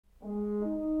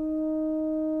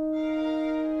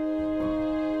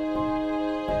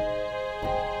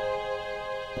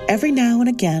Every now and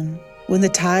again, when the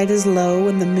tide is low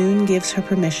and the moon gives her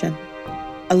permission,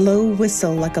 a low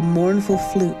whistle like a mournful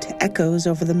flute echoes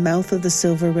over the mouth of the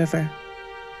Silver River.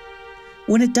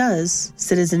 When it does,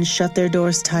 citizens shut their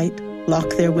doors tight, lock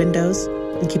their windows,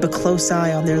 and keep a close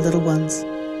eye on their little ones.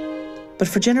 But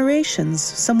for generations,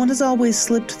 someone has always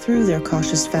slipped through their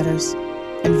cautious fetters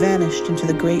and vanished into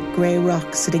the great gray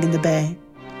rock sitting in the bay.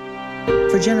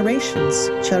 For generations,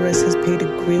 Chelris has paid a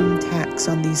grim tax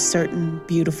on these certain,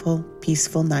 beautiful,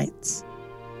 peaceful nights.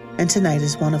 And tonight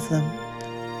is one of them.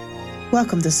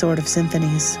 Welcome to Sword of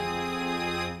Symphonies.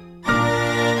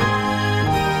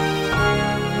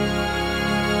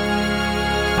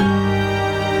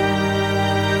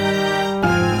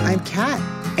 I'm Kat,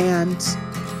 and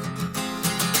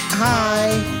hi.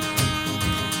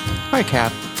 Hi,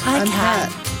 Kat. I'm Kat.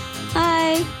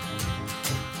 Hi.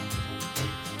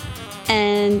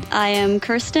 And I am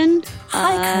Kirsten.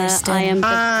 Hi, Kirsten. I am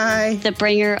Hi. the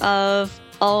bringer of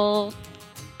all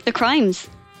the crimes.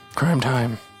 Crime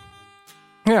time.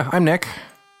 Yeah, I'm Nick.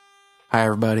 Hi,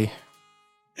 everybody.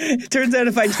 It turns out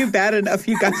if I do bad enough,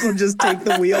 you guys will just take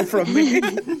the wheel from me.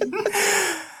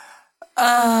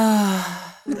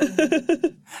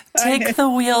 Take the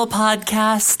Wheel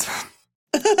podcast.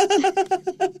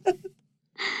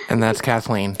 And that's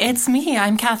Kathleen. It's me.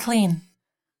 I'm Kathleen.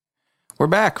 We're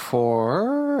back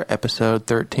for episode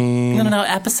 13. No,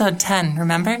 episode 10,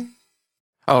 remember?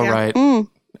 Oh, Yeah. right. Mm.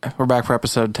 We're back for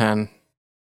episode 10.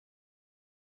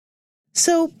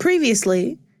 So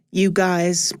previously, you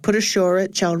guys put ashore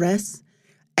at Chelris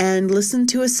and listened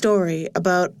to a story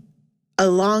about a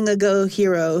long ago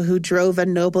hero who drove a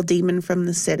noble demon from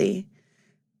the city.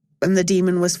 And the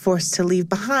demon was forced to leave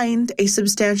behind a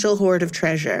substantial hoard of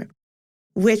treasure,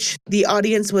 which the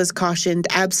audience was cautioned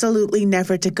absolutely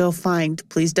never to go find.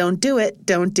 Please don't do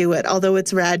it, although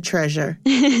it's rad treasure.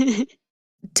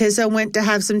 Tissa went to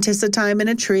have some Tissa time in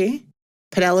a tree.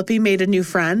 Penelope made a new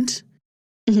friend.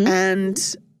 Mhm.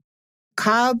 And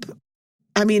Cobb,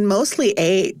 mostly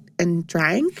ate and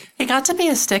drank. He got to be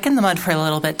a stick in the mud for a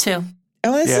little bit, too.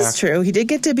 Oh, this Yeah. is true. He did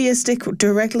get to be a stick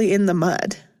directly in the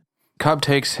mud. Cobb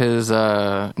takes his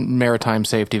maritime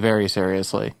safety very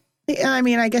seriously.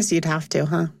 I guess you'd have to,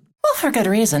 huh? Well, for good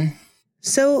reason.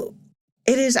 So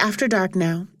it is after dark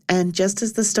now, and just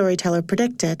as the storyteller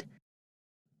predicted,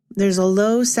 there's a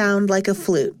low sound like a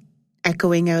flute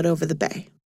echoing out over the bay.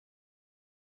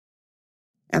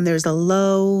 And there's a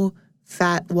low,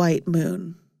 fat white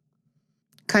moon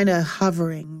kind of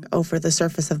hovering over the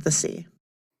surface of the sea.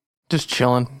 Just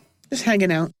chilling. Just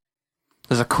hanging out.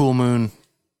 There's a cool moon.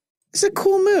 It's a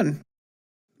cool moon.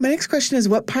 My next question is,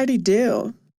 what party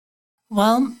do?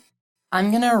 Well,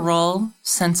 I'm going to roll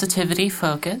sensitivity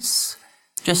focus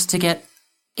just to get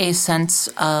a sense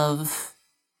of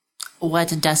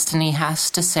what Destiny has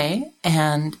to say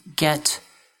and get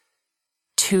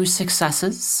 2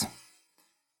 successes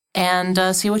and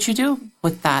see what you do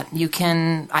with that. You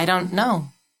can, I don't know,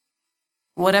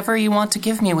 whatever you want to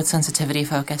give me with sensitivity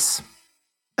focus.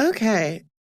 Okay.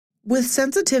 With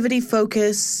sensitivity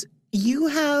focus, you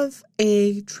have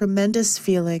a tremendous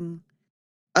feeling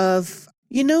of,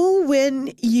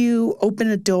 when you open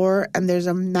a door and there's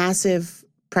a massive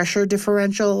pressure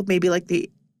differential, maybe like the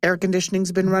air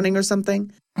conditioning's been running or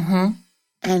something, Mm-hmm.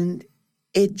 and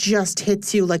it just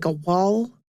hits you like a wall.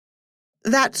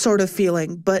 That sort of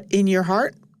feeling, but in your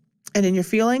heart and in your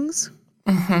feelings.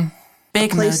 Mm-hmm.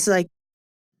 Big A place mood. like,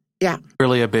 yeah,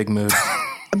 Really a big mood.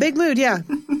 a big mood, yeah.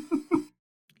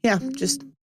 Yeah, just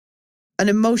an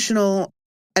emotional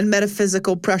and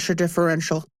metaphysical pressure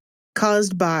differential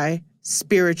caused by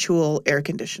spiritual air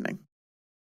conditioning.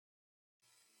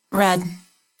 Red,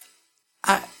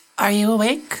 are you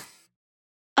awake?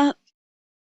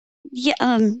 Yeah,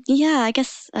 I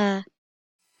guess,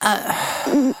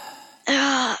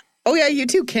 Oh yeah, you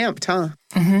two camped, huh?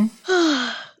 Mm-hmm.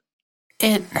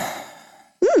 It,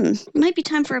 might be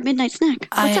time for a midnight snack.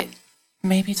 What's up?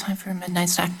 maybe time for a midnight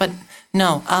snack, but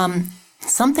no,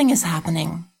 something is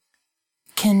happening.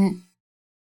 Can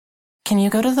you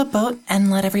go to the boat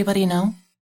and let everybody know?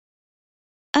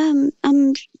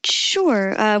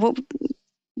 Sure.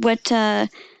 What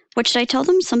should I tell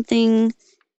them? Something,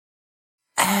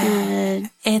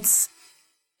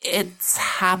 It's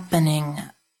happening,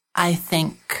 I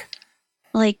think.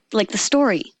 like the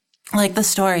story. Like the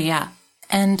story, yeah.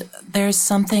 And there's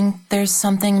something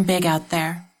big out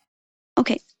there.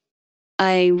 Okay.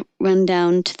 I run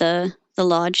down to the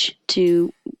lodge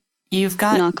to You've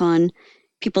got knock on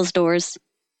people's doors.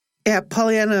 Yeah,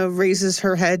 Pollyanna raises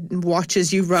her head and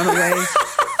watches you run away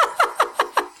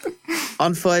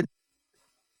on foot.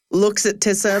 Looks at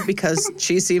Tissa because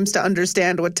she seems to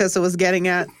understand what Tissa was getting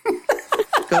at.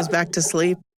 goes back to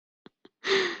sleep.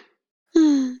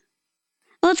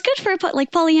 Well, it's good for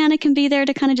like Pollyanna can be there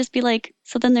to kind of just be like.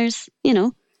 So then there's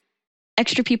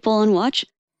extra people on watch.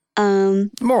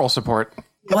 Moral support.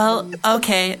 Well,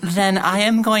 okay, then I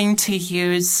am going to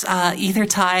use Ether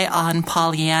Tie on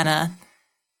Pollyanna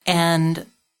and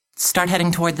start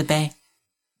heading toward the bay.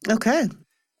 Okay.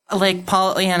 Like,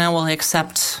 Pollyanna will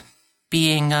accept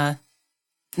being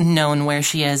known where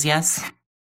she is, yes?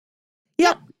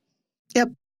 Yep.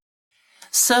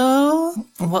 So,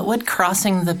 what would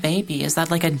crossing the bay be? Is that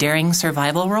like a daring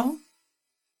survival roll?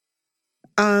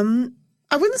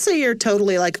 I wouldn't say you're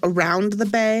totally like around the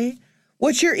bay.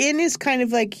 What you're in is kind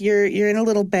of like you're in a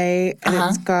little bay,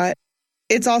 and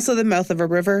it's also the mouth of a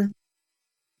river.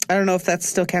 I don't know if that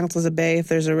still counts as a bay if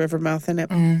there's a river mouth in it.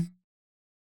 Mm.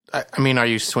 I mean, are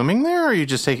you swimming there, or are you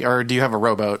just or do you have a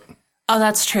rowboat? Oh,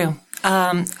 that's true.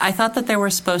 I thought that there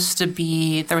was supposed to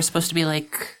be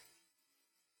like,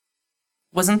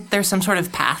 wasn't there some sort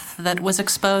of path that was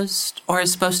exposed or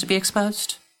is supposed to be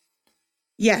exposed?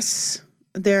 Yes.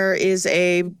 There is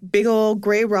a big old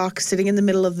gray rock sitting in the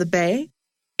middle of the bay,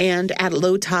 and at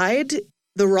low tide,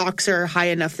 the rocks are high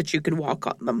enough that you can walk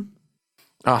on them.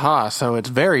 Aha, so it's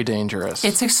very dangerous.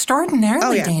 It's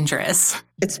extraordinarily dangerous.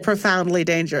 It's profoundly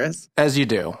dangerous. As you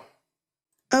do.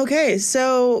 Okay,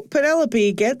 so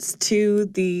Penelope gets to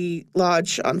the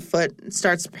lodge on foot and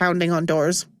starts pounding on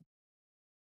doors.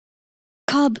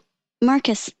 Cobb,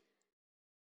 Marcus,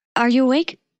 are you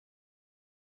awake?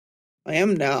 I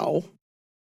am now.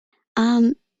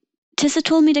 Tissa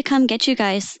told me to come get you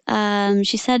guys.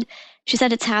 She said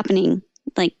it's happening,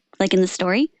 like in the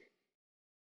story.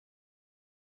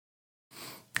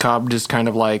 Cobb just kind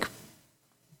of like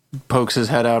pokes his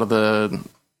head out of the...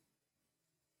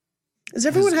 Does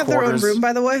everyone have their own room,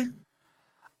 by the way?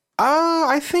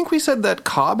 I think we said that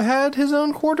Cobb had his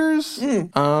own quarters.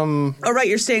 Oh, right,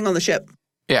 you're staying on the ship.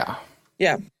 Yeah.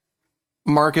 Yeah.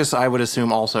 Marcus, I would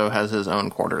assume, also has his own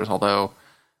quarters, although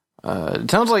it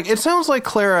sounds like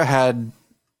Clara had,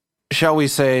 shall we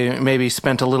say, maybe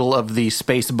spent a little of the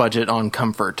space budget on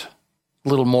comfort. A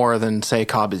little more than, say,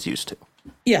 Cobb is used to.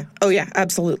 Yeah. Oh, yeah,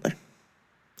 absolutely.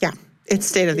 Yeah, it's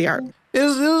state of the art. It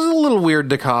was a little weird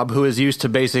to Cobb, who is used to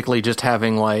basically just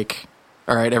having, like,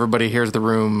 all right, everybody, here's the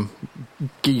room,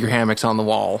 get your hammocks on the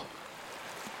wall.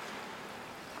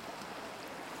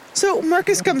 So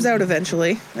Marcus comes out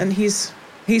eventually, and he's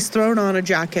thrown on a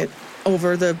jacket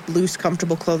over the loose,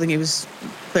 comfortable clothing he was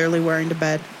clearly wearing to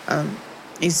bed.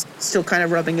 He's still kind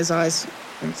of rubbing his eyes.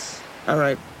 It's all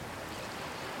right.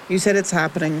 You said it's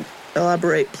happening.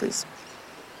 Elaborate, please.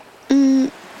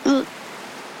 Well,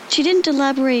 she didn't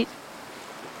elaborate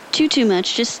too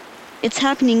much. Just it's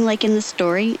happening like in the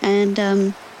story,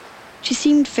 and she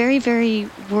seemed very, very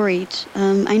worried.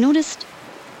 I noticed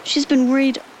she's been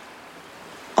worried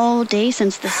all day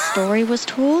since the story was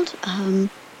told.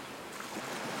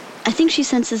 I think she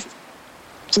senses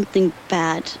something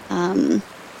bad. I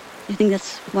think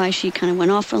that's why she kind of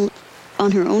went off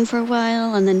on her own for a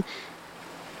while, and then,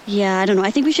 yeah, I don't know.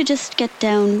 I think we should just get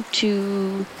down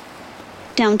to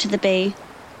the bay.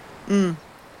 All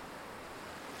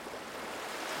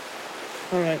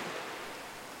right.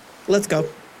 Let's go.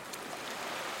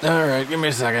 All right, give me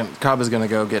a second. Cobb is gonna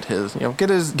go get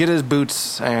his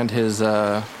boots and his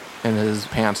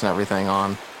pants and everything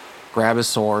on. Grab his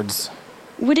swords.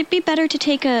 Would it be better to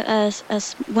take a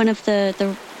one of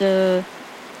the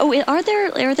Oh, are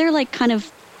there like kind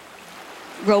of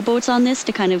rowboats on this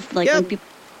to kind of like when people...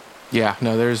 Yeah,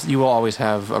 no, you will always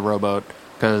have a rowboat,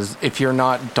 because if you're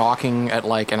not docking at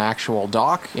like an actual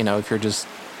dock, if you're just,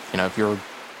 if you're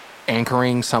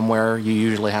anchoring somewhere, you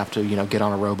usually have to, get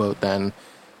on a rowboat then.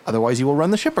 Otherwise, you will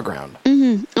run the ship aground.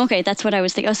 Mm-hmm. Okay, that's what I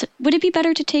was thinking. So would it be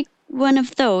better to take one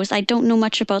of those? I don't know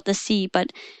much about the sea,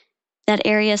 but that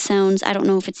area sounds... I don't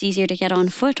know if it's easier to get on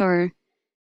foot or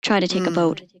try to take a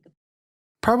boat.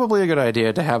 Probably a good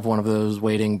idea to have one of those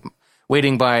waiting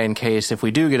by in case if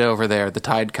we do get over there, the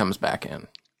tide comes back in.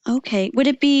 Okay. Would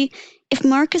it be if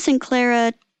Marcus and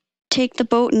Clara take the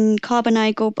boat and Cobb and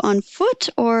I go on foot,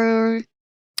 or...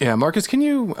 Yeah, Marcus, can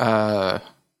you...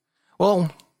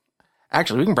 Well...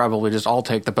 Actually, we can probably just all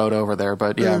take the boat over there,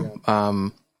 but yeah.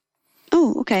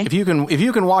 Okay. If you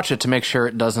can watch it to make sure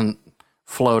it doesn't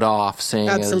float off, seeing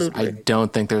Absolutely. as I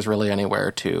don't think there's really anywhere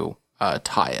to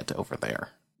tie it over there.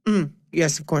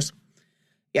 Yes, of course.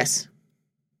 Yes.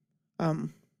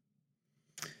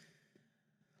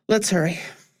 Let's hurry.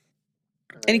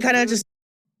 And he kind of just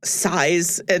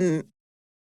sighs and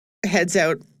heads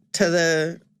out to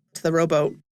the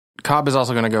rowboat. Cobb is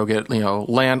also going to go get,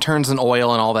 lanterns and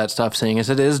oil and all that stuff, seeing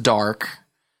as it is dark.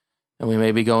 And we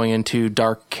may be going into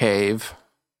Dark Cave.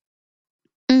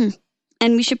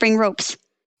 And we should bring ropes.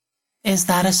 Is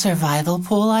that a survival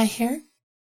pool, I hear?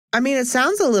 I mean, it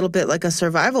sounds a little bit like a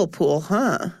survival pool,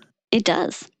 huh? It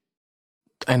does.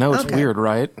 I know it's Okay. weird,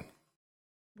 right?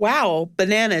 Wow,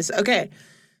 bananas. Okay,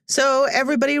 so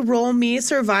everybody roll me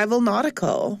survival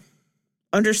nautical.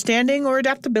 Understanding or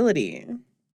adaptability?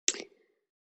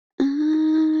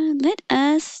 Let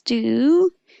us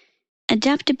do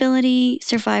adaptability,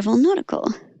 survival,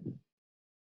 nautical.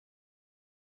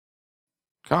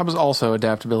 Cobb is also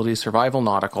adaptability, survival,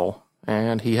 nautical,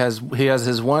 and he has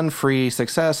his one free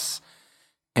success,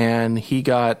 and he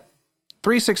got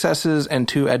 3 successes and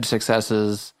 2 edge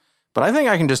successes. But I think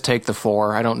I can just take the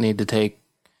 4. I don't need to take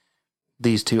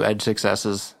these 2 edge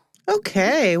successes.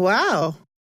 Okay, wow.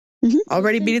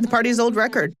 Already beating the party's old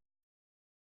record.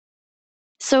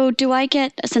 So do I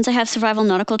get, since I have survival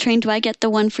nautical train, do I get the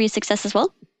 1 free success as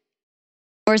well?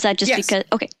 Or is that just Yes. because,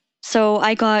 okay. So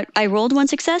I rolled 1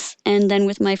 success, and then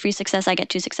with my free success, I get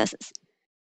 2 successes.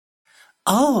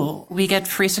 Oh, we get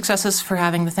free successes for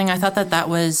having the thing. I thought that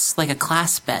was like a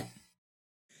class bet.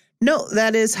 No,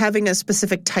 that is having a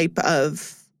specific type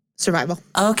of survival.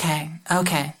 Okay.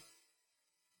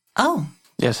 Oh,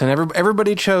 Yes, and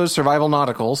everybody chose survival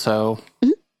nautical, so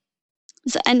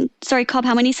So, and sorry, Cobb,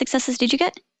 how many successes did you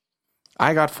get?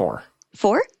 I got 4.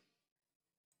 4?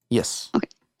 Yes. Okay.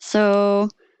 So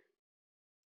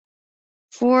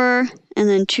 4 and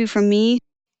then 2 from me.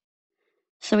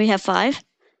 So we have 5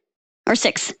 or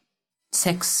 6.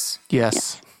 6.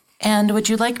 Yes. And would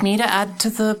you like me to add to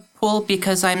the pool?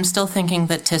 Because I'm still thinking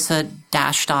that Tissa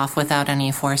dashed off without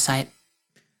any foresight.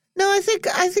 No, I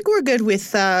think we're good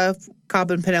with Cobb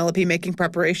and Penelope making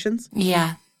preparations.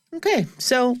 Yeah. Okay,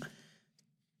 so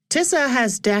Tissa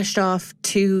has dashed off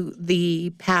to the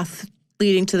path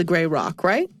leading to the Grey Rock,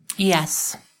 right?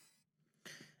 Yes.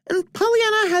 And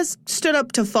Pollyanna has stood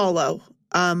up to follow.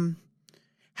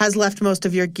 Has left most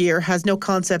of your gear, has no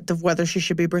concept of whether she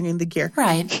should be bringing the gear.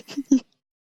 Right.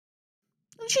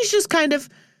 She's just kind of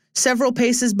several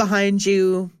paces behind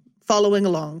you, following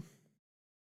along.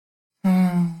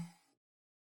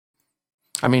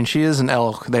 I mean, she is an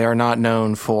elk. They are not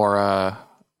known for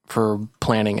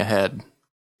planning ahead.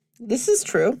 This is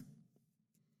true.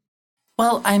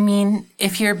 Well, I mean,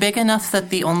 if you're big enough that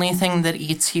the only thing that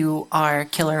eats you are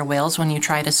killer whales when you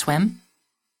try to swim,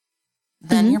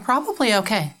 then you're probably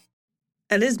okay.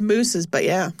 It is mooses, but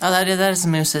yeah, Oh, that is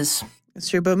mooses. it's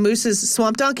true. But mooses,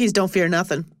 swamp donkeys don't fear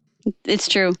nothing. It's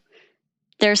true.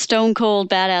 They're stone cold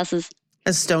badasses.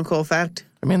 That's a stone cold fact.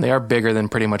 I mean, they are bigger than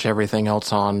pretty much everything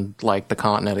else on like the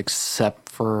continent, except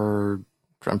for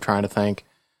I'm trying to think,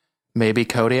 maybe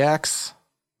Kodiaks,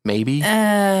 maybe.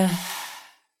 I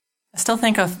still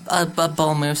think a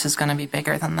bull moose is going to be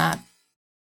bigger than that.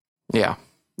 Yeah,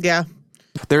 Yeah.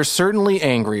 they're certainly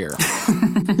angrier.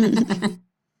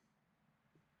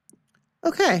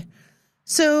 Okay.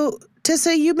 So,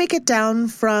 Tissa, you make it down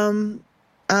from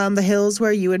the hills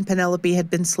where you and Penelope had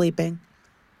been sleeping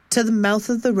to the mouth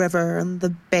of the river and the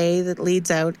bay that leads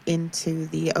out into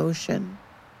the ocean.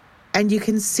 And you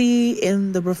can see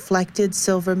in the reflected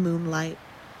silver moonlight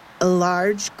a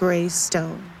large gray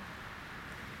stone.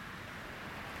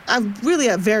 Really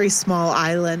a very small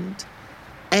island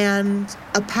and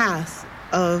a path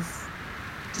of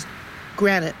just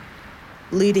granite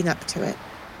leading up to it.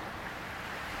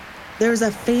 There's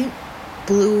a faint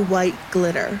blue-white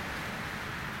glitter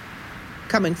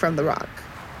coming from the rock.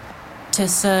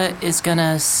 Tissa is going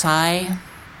to sigh,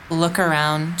 look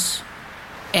around,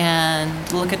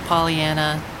 and look at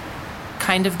Pollyanna,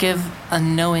 kind of give a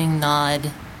knowing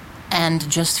nod, and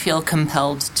just feel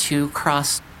compelled to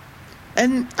cross.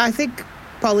 And I think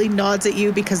Polly nods at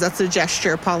you because that's a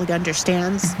gesture Polly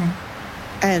understands.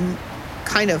 And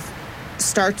kind of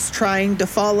starts trying to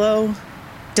follow,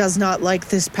 does not like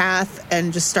this path,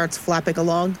 and just starts flapping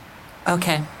along.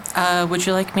 Okay. Would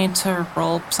you like me to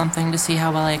roll something to see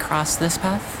how well I cross this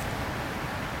path?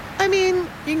 I mean,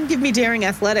 you can give me daring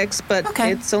athletics, but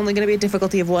Okay. it's only going to be a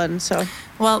difficulty of 1, so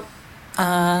Well,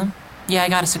 yeah, I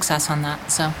got a success on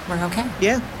that, so we're okay.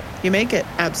 yeah, you make it.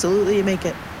 Absolutely, you make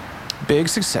it. Big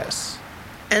success.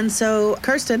 And so,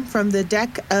 Kirsten, from the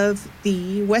deck of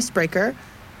the Westbreaker,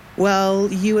 while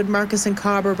you and Marcus and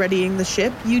Cobb are readying the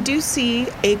ship, you do see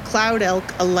a cloud elk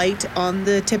alight on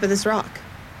the tip of this rock.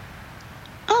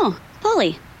 Oh,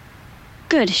 Polly.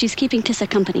 Good, she's keeping Tissa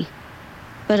company.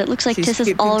 But it looks like She's Tissa's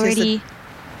keeping already...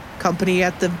 Company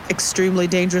at the extremely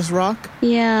dangerous rock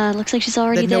Yeah, looks like she's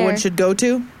already that there. no one should go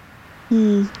to.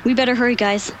 We better hurry,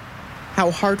 guys. How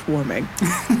heartwarming.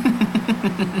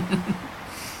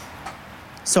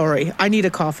 Sorry, I need a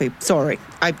coffee. Sorry.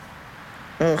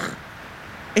 Ugh.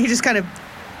 He just kind of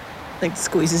like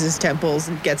squeezes his temples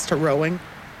and gets to rowing.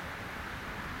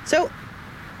 So,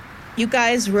 you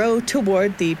guys row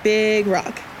toward the big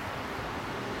rock.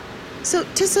 So,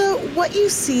 Tissa, what you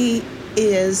see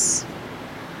is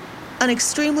an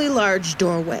extremely large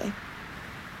doorway.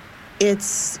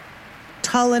 It's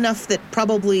tall enough that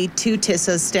probably 2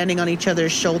 Tissas standing on each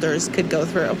other's shoulders could go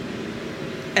through.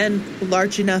 And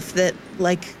large enough that,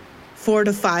 4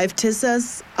 to 5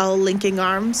 Tissas, all linking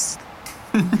arms,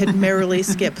 could merrily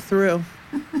skip through.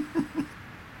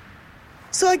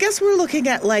 So I guess we're looking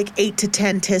at 8 to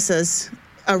 10 Tissas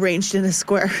arranged in a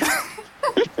square.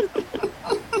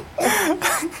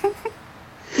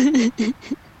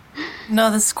 No,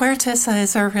 the square Tissa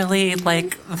is a really,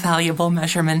 valuable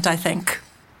measurement, I think.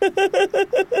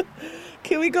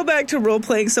 Can we go back to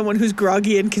role-playing someone who's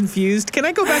groggy and confused? Can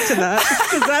I go back to that?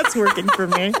 Because that's working for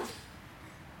me.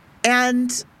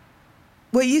 And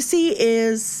what you see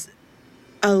is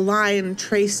a line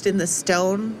traced in the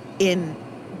stone in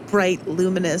bright,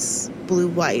 luminous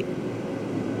blue-white.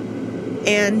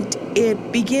 And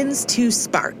it begins to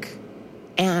spark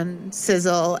and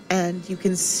sizzle, and you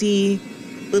can see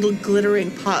little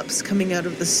glittering pops coming out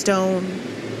of the stone,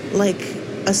 like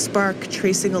a spark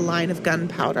tracing a line of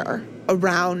gunpowder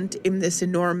around in this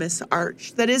enormous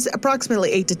arch that is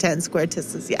approximately 8 to 10 square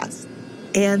Tissas, yes.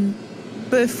 And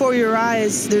before your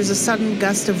eyes, there's a sudden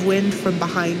gust of wind from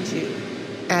behind you,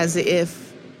 as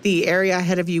if the area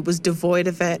ahead of you was devoid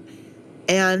of it,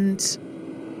 and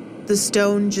the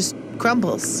stone just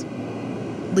crumbles,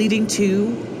 leading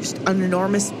to just an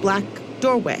enormous black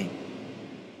doorway.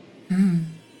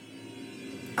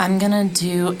 I'm gonna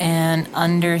do an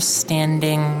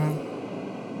understanding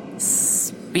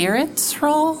spirits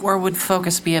roll, or would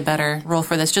focus be a better roll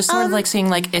for this? Just sort of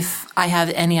seeing if I have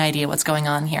any idea what's going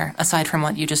on here, aside from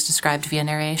what you just described via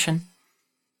narration.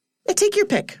 Take your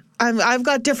pick. I've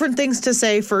got different things to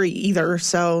say for either,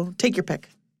 so take your pick.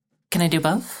 Can I do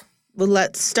both? Well,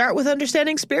 let's start with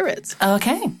understanding spirits.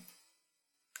 Okay.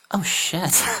 Oh,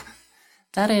 shit.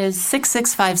 That is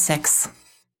 6656.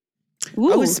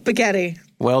 Ooh. Oh, spaghetti.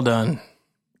 Well done.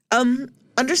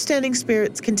 Understanding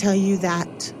spirits can tell you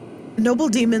that noble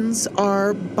demons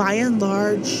are, by and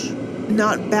large,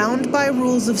 not bound by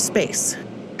rules of space,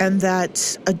 and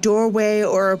that a doorway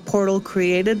or a portal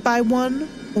created by one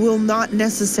will not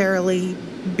necessarily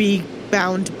be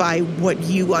bound by what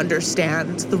you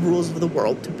understand the rules of the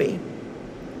world to be,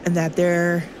 and that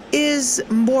there is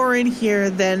more in here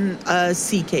than a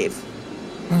sea cave.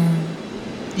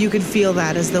 You can feel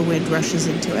that as the wind rushes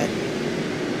into it.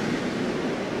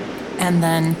 And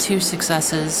then 2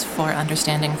 successes for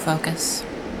understanding focus.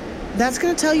 That's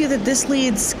going to tell you that this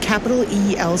leads capital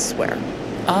E elsewhere.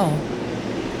 Oh.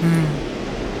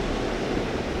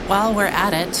 While we're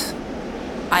at it,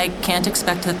 I can't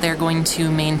expect that they're going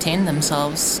to maintain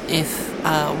themselves if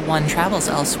one travels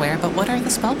elsewhere, but what are the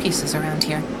spell pieces around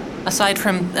here? Aside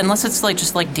from, unless it's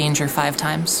just danger 5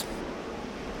 times.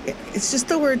 It's just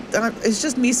the word, it's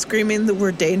just me screaming the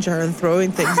word danger and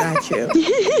throwing things at you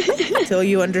until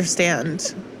you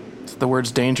understand. It's the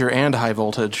words danger and high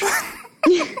voltage.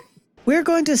 We're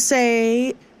going to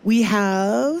say we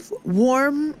have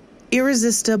warm,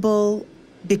 irresistible,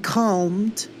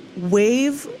 becalmed,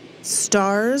 wave,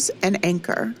 stars, and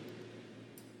anchor.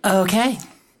 Okay.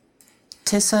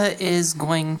 Tissa is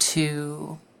going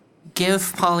to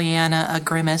give Pollyanna a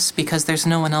grimace because there's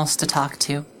no one else to talk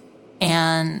to,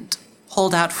 and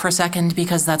hold out for a second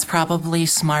because that's probably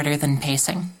smarter than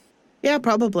pacing. Yeah,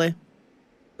 probably.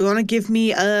 You want to give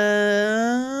me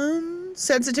a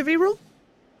sensitivity roll?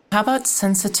 How about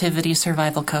sensitivity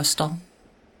survival coastal?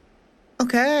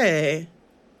 Okay.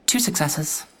 2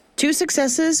 successes. 2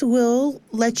 successes will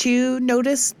let you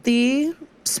notice the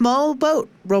small boat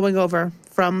rowing over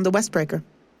from the Westbreaker.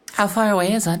 How far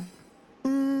away is it?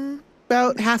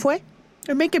 About halfway.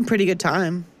 They're making pretty good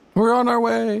time. We're on our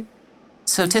way.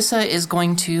 So Tissa is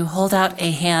going to hold out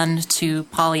a hand to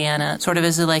Pollyanna, sort of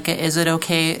as is it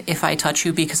okay if I touch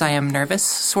you because I am nervous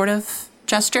sort of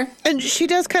gesture? And she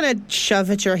does kind of shove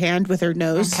at your hand with her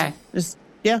nose. Okay.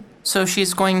 Yeah. So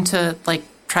she's going to,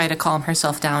 try to calm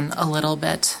herself down a little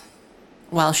bit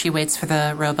while she waits for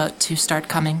the rowboat to start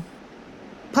coming.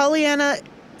 Pollyanna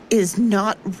is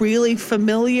not really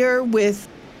familiar with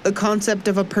the concept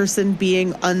of a person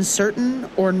being uncertain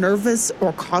or nervous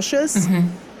or cautious,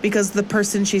 because the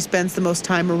person she spends the most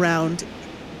time around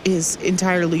is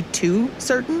entirely too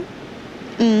certain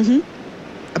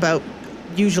about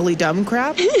usually dumb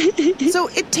crap. So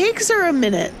it takes her a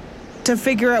minute to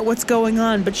figure out what's going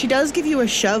on, but she does give you a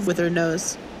shove with her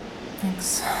nose.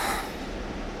 Thanks.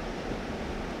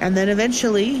 And then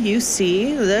eventually you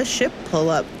see the ship pull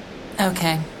up.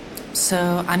 Okay.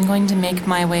 So I'm going to make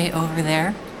my way over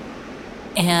there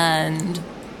and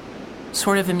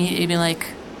sort of immediately be like,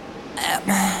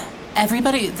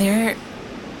 everybody, there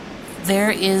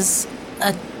is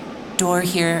a door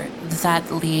here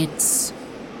that leads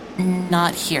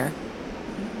not here.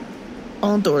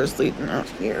 All doors lead not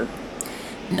here.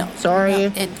 No. Sorry.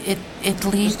 No, it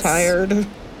leads. I'm tired.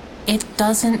 It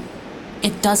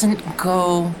doesn't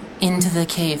go into the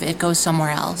cave. It goes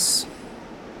somewhere else.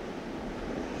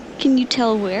 Can you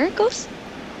tell where it goes?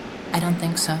 I don't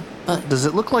think so. But Does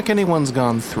it look like anyone's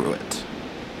gone through it?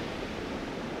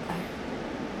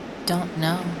 don't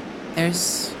know.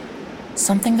 There's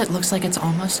something that looks like it's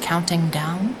almost counting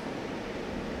down.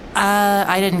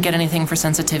 I didn't get anything for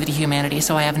sensitivity humanity,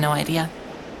 so I have no idea.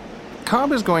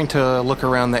 Cobb is going to look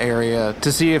around the area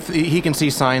to see if he can see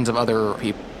signs of other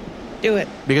people. Do it.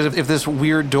 Because if this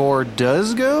weird door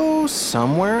does go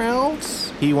somewhere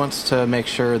else, he wants to make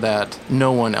sure that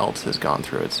no one else has gone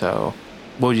through it. So,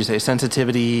 what would you say?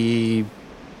 Sensitivity,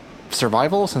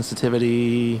 survival,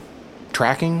 sensitivity,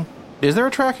 tracking? Is there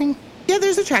a tracking? Yeah,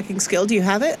 there's a tracking skill. Do you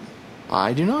have it?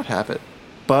 I do not have it.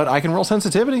 But I can roll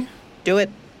sensitivity. Do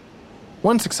it.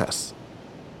 1 success.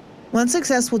 One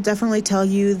success will definitely tell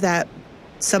you that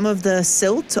some of the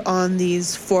silt on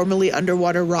these formerly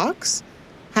underwater rocks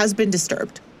has been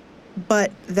disturbed,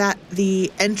 but that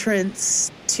the entrance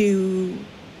to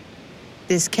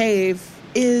this cave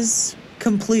is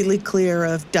completely clear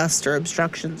of dust or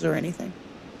obstructions or anything.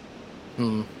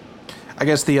 I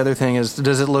guess the other thing is,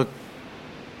 does it look...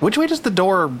 Which way does the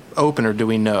door open, or do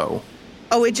we know?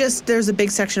 Oh, there's a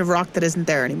big section of rock that isn't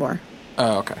there anymore.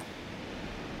 Oh, okay.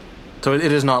 So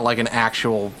it is not like an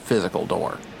actual physical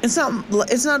door. It's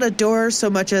not a door so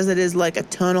much as it is like a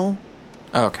tunnel.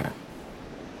 Okay.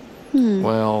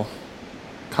 Well,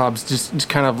 Cobb's just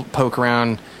kind of poke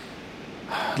around.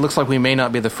 It looks like we may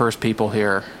not be the first people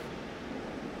here.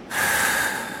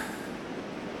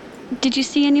 Did you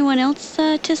see anyone else,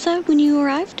 Tissa, when you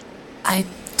arrived? I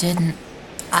didn't.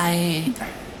 The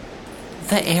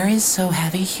air is so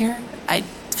heavy here. I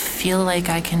feel like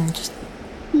I can just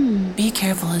be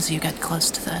careful as you get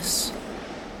close to this.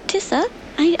 Tissa,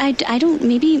 I don't, I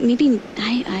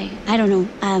don't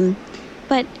know.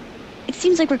 But it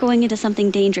seems like we're going into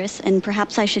something dangerous, and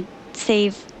perhaps I should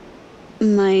save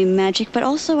my magic. But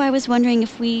also, I was wondering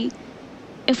if we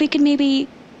could maybe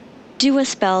do a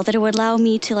spell that it would allow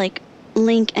me to, like,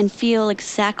 link and feel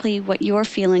exactly what you're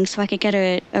feeling, so I could get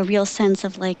a real sense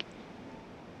of, like,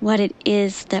 what it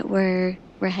is that we're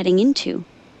heading into.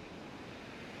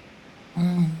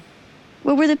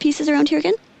 What were the pieces around here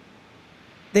again?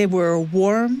 They were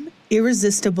warm,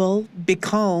 irresistible,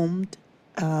 becalmed,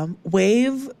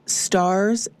 wave,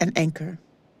 stars, and anchor.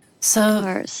 So,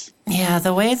 Stars. yeah,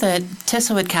 the way that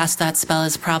Tissa would cast that spell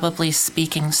is probably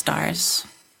speaking stars.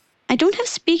 I don't have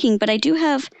speaking, but I do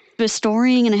have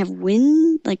restoring, and I have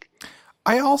wind, like...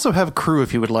 I also have crew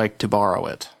if you would like to borrow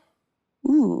it.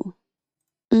 Ooh.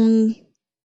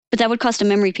 But that would cost a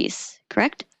memory piece,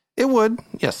 correct? It would,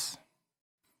 yes.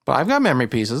 But I've got memory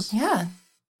pieces. Yeah.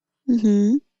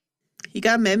 Mm-hmm. You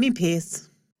got memory piece.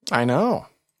 I know.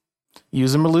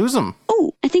 Use them or lose them.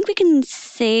 Oh, I think we can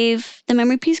save the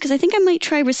memory piece, because I think I might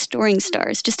try restoring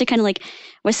stars, just to kind of, like,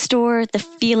 restore the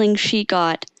feeling she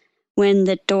got when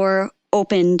the door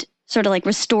opened, sort of like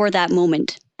restore that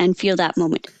moment and feel that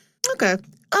moment. Okay.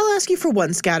 I'll ask you for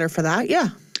 1 scatter for that,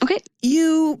 yeah. Okay.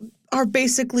 You are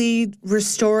basically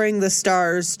restoring the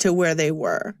stars to where they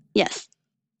were. Yes.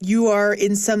 You are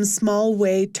in some small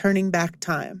way turning back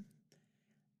time.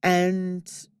 And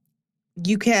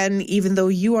you can, even though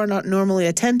you are not normally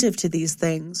attentive to these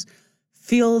things,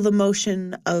 feel the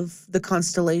motion of the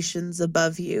constellations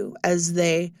above you as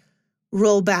they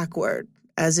roll backward,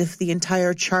 as if the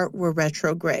entire chart were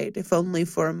retrograde, if only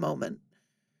for a moment.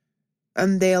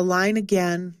 And they align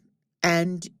again,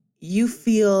 and you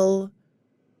feel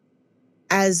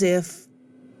as if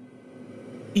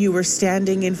you were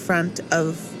standing in front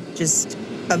of just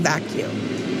a vacuum,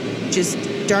 just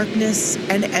darkness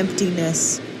and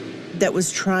emptiness that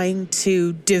was trying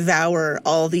to devour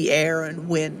all the air and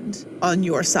wind on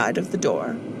your side of the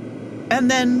door.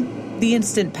 And then the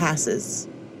instant passes,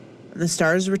 and the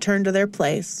stars return to their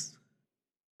place.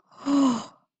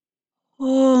 Oh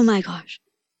my gosh.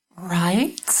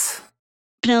 Right?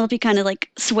 Penelope kind of, like,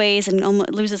 sways and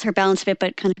almost loses her balance a bit,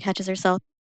 but kind of catches herself.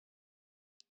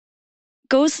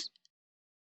 Goes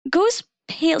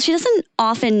pale. She doesn't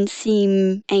often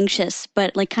seem anxious,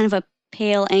 but, like, kind of a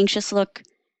pale, anxious look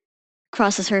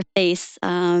crosses her face.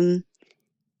 Polly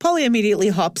immediately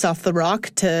hops off the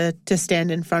rock to stand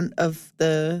in front of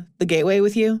the gateway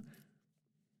with you.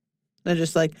 They're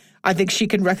just like, I think she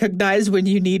can recognize when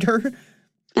you need her.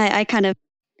 I kind of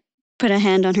put a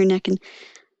hand on her neck and,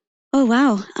 oh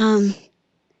wow,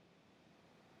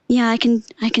 yeah, I can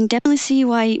definitely see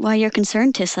why you're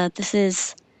concerned, Tissa. This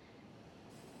is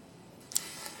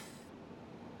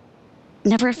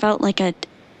never felt like a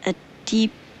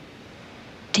deep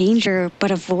danger,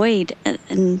 but a void,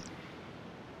 and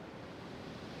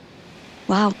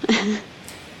wow.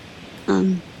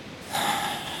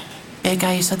 Big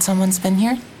guy, you said someone's been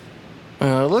here?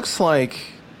 It looks like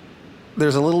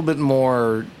there's a little bit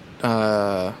more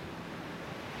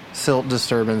silt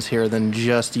disturbance here than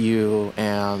just you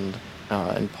and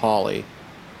Polly.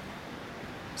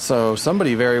 So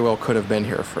somebody very well could have been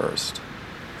here first.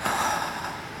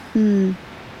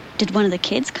 Did one of the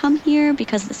kids come here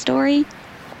because of the story?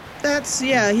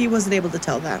 He wasn't able to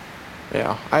tell that.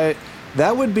 Yeah,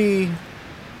 that would be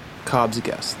Cobb's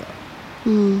guess,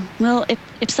 though. Well,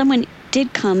 if someone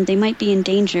did come, they might be in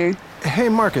danger. Hey,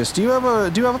 Marcus, do you have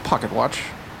a pocket watch?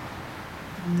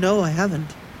 No, I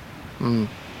haven't.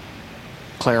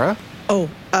 Clara? Oh,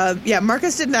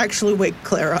 Marcus didn't actually wake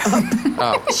Clara up.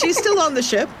 Oh. She's still on the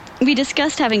ship. We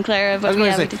discussed having Clara, I but was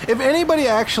going to say,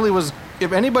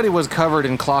 if anybody was covered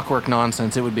in clockwork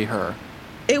nonsense, it would be her.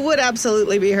 It would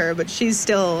absolutely be her, but she's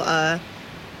still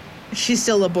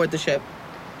aboard the ship.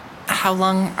 How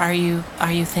long are you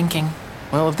thinking?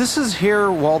 Well, if this is here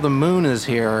while the moon is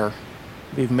here,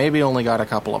 we've maybe only got a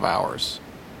couple of hours.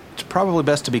 It's probably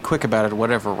best to be quick about it,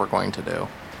 whatever we're going to do.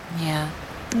 Yeah.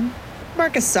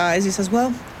 Marcus sighs. He says,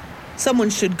 well, someone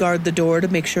should guard the door to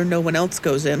make sure no one else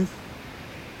goes in.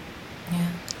 Yeah.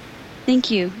 Thank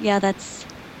you. Yeah, that's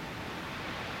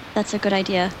a good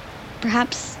idea.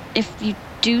 Perhaps if you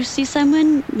do see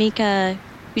someone, we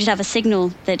should have a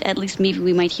signal that at least maybe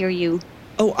we might hear you.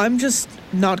 Oh, I'm just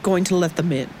not going to let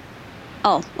them in.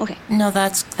 Oh, okay. No,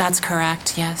 that's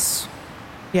correct, yes.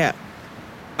 Yeah.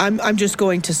 I'm just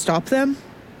going to stop them.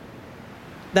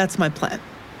 That's my plan.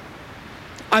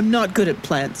 I'm not good at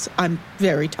plans. I'm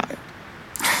very tired.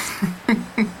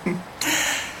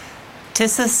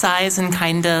 Tissa sighs and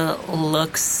kind of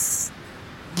looks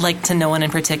like to no one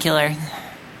in particular.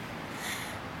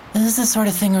 This is the sort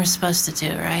of thing we're supposed to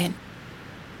do, right?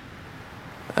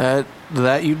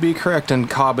 That you'd be correct, and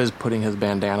Cobb is putting his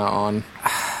bandana on.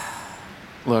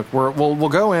 Look, we'll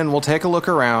go in, we'll take a look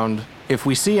around. If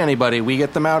we see anybody, we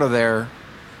get them out of there.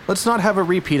 Let's not have a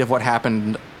repeat of what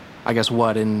happened, I guess,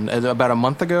 in about a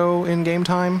month ago in game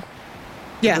time?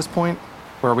 Yeah. At this point?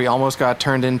 Where we almost got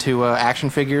turned into action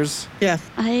figures? Yeah.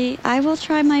 I will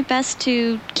try my best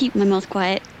to keep my mouth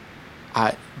quiet.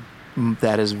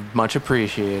 That is much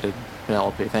appreciated,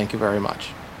 Penelope. Thank you very much.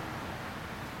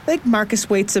 I think Marcus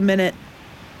waits a minute,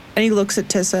 and he looks at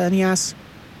Tissa and he asks,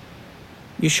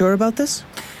 you sure about this?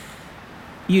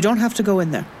 You don't have to go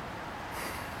in there.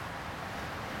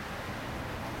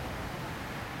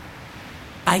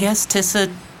 I guess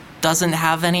Tissa doesn't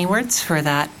have any words for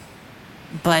that,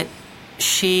 but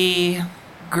she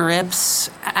grips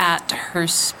at her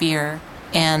spear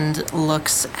and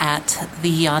looks at the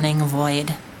yawning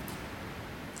void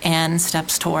and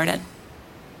steps toward it.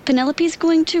 Penelope's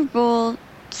going to roll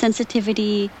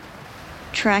sensitivity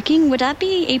tracking. Would that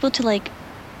be able to,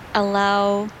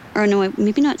 allow, or no,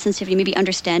 maybe not sensitivity, maybe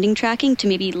understanding tracking to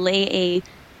maybe lay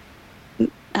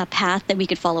a path that we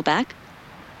could follow back?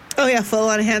 Oh, yeah, full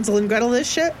on Hansel and Gretel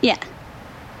this shit? Yeah.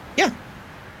 Yeah.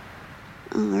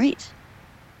 All right.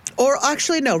 Or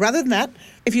actually, no, rather than that,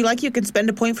 if you like, you can spend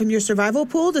a point from your survival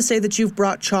pool to say that you've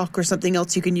brought chalk or something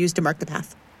else you can use to mark the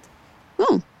path.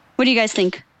 Oh, what do you guys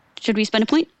think? Should we spend a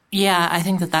point? Yeah, I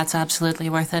think that's absolutely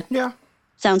worth it. Yeah.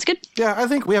 Sounds good. Yeah, I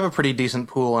think we have a pretty decent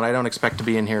pool, and I don't expect to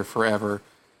be in here forever.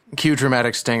 Cue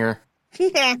dramatic stinger.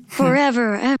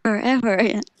 Forever, ever, ever.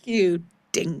 Yeah. You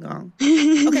ding-dong.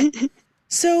 Okay.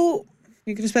 So,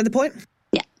 you're going to spend the point?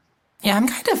 Yeah. Yeah, I'm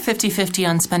kind of 50-50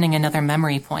 on spending another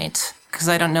memory point, because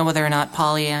I don't know whether or not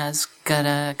Polly is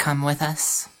gonna come with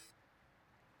us.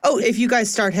 Oh, if you guys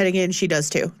start heading in, she does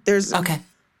too. There's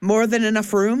more than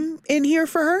enough room in here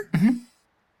for her. Mm-hmm.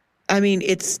 I mean,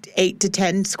 it's 8 to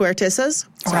 10 square tissas.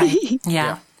 So Right,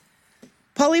 yeah.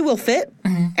 Polly will fit,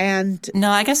 and...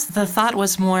 No, I guess the thought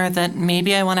was more that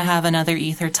maybe I want to have another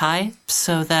ether tie,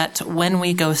 so that when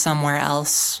we go somewhere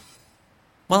else...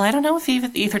 Well, I don't know if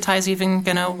ether tie is even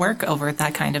going to work over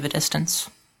that kind of a distance.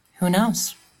 Who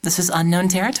knows? This is unknown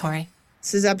territory.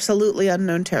 This is absolutely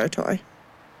unknown territory.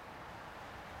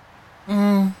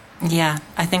 Yeah,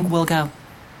 I think we'll go.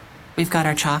 We've got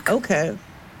our chalk. Okay.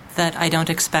 That I don't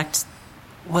expect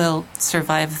will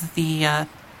survive the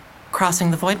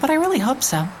crossing the void, but I really hope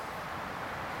so.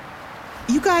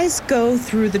 You guys go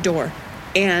through the door.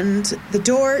 And the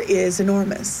door is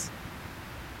enormous.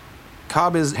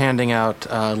 Cobb is handing out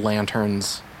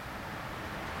lanterns.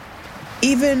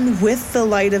 Even with the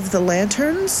light of the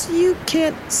lanterns, you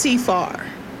can't see far.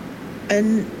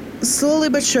 And slowly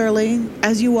but surely,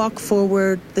 as you walk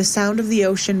forward, the sound of the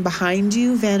ocean behind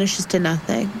you vanishes to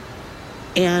nothing.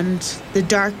 And the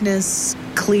darkness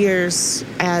clears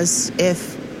as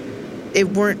if it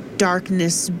weren't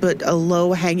darkness, but a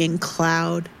low-hanging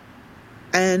cloud.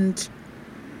 And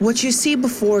what you see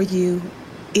before you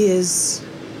is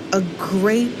a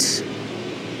great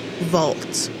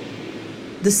vault.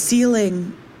 The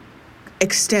ceiling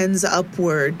extends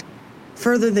upward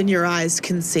further than your eyes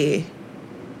can see.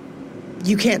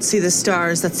 You can't see the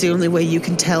stars. That's the only way you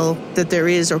can tell that there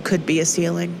is or could be a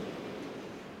ceiling.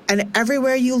 And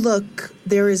everywhere you look,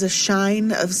 there is a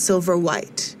shine of silver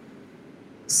white.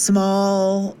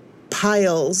 Small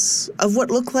piles of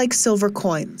what look like silver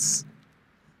coins,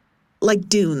 like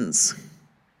dunes,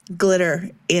 glitter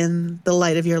in the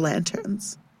light of your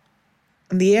lanterns.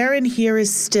 And the air in here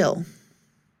is still.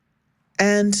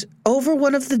 And over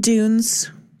one of the dunes,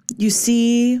 you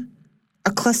see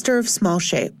a cluster of small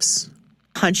shapes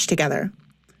hunched together.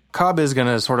 Cobb is going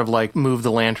to sort of like move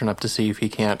the lantern up to see if he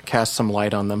can't cast some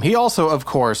light on them. He also, of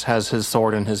course, has his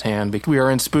sword in his hand because we are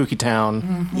in Spooky Town.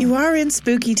 Mm-hmm. You are in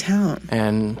Spooky Town.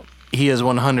 And he is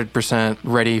 100%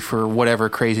 ready for whatever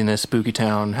craziness Spooky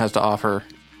Town has to offer.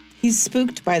 He's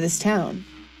spooked by this town.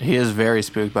 He is very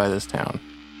spooked by this town.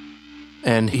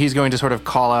 And he's going to sort of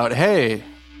call out, "Hey,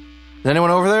 is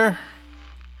anyone over there?"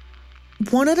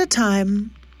 One at a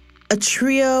time, a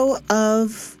trio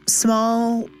of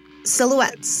small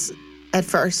silhouettes at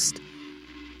first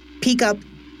peek up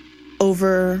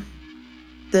over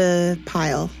the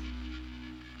pile.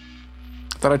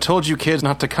 "Thought I told you kids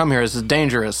not to come here. This is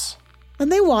dangerous."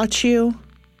 And they watch you.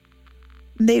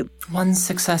 One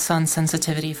success on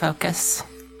sensitivity focus.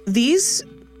 These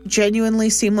genuinely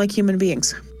seem like human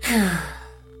beings.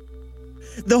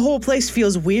 The whole place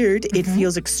feels weird. It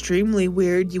feels extremely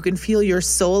weird. You can feel your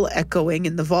soul echoing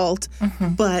in the vault,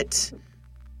 but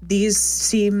these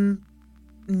seem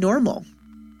normal.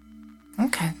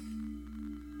 Okay.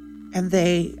 And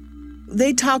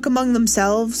they talk among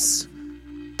themselves.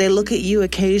 They look at you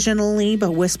occasionally,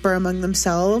 but whisper among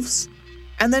themselves.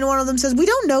 And then one of them says, "We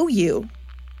don't know you.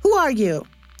 Who are you?"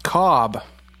 "Cobb."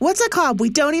 "What's a Cobb? We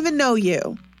don't even know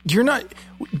you." "You're not...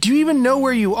 Do you even know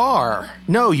where you are?"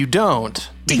 "No, you don't."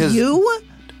 Do you?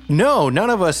 No, none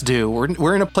of us do.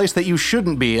 We're in a place that you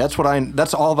shouldn't be.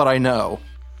 That's all that I know.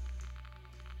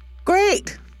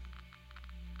 Great.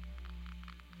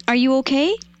 Are you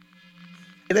okay?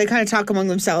 They kind of talk among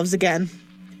themselves again.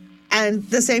 And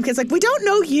the same kid's like, "We don't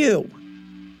know you."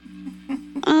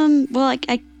 Well,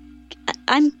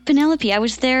 I'm Penelope. I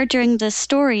was there during the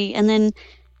story, and then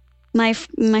my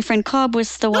friend Cobb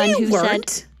was the one who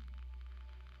said...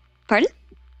 Pardon?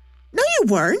 No, you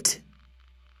weren't.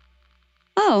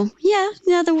 Oh, yeah,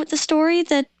 the story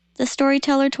that the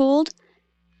storyteller told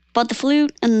about the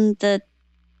flute and the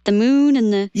moon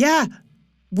and the... Yeah,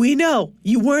 we know.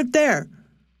 You weren't there.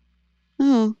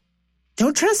 Oh.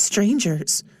 Don't trust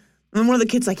strangers. And one of the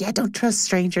kids like, "Yeah, don't trust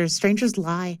strangers. Strangers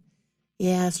lie.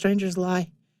 Yeah, strangers lie.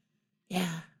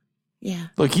 Yeah.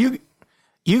 Look, you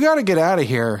got to get out of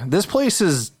here. This place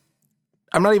is...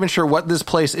 I'm not even sure what this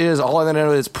place is. All I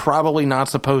know is it's probably not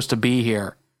supposed to be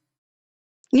here.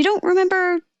 You don't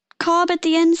remember Cobb at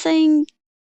the end saying,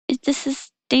 "This is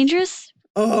dangerous"?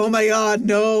 Oh my God,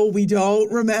 no, we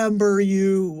don't remember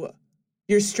you.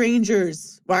 You're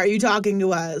strangers. Why are you talking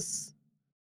to us?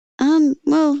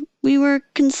 Well, we were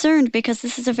concerned because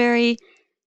this is a very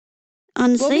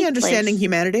unsafe We'll be understanding place.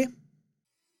 humanity.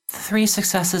 3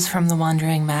 successes from the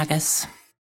Wandering Magus.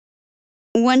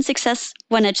 1 success,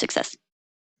 1 edge success.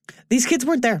 These kids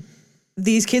weren't there.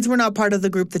 These kids were not part of the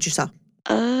group that you saw.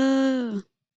 Oh.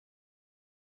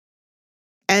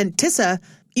 And Tissa,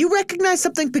 you recognize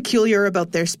something peculiar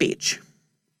about their speech.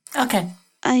 Okay.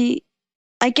 I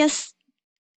guess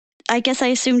I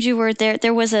assumed you were there.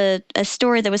 There was a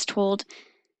story that was told.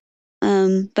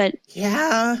 But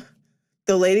Yeah.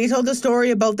 The lady told a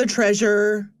story about the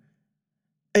treasure.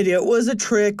 And it was a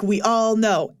trick. We all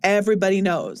know. Everybody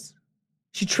knows.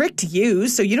 She tricked you,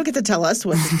 so you don't get to tell us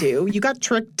what to do. You got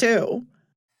tricked too.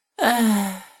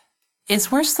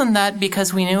 It's worse than that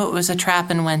because we knew it was a trap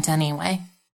and went anyway.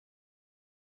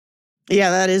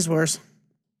 Yeah, that is worse.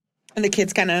 And the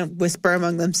kids kind of whisper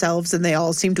among themselves, and they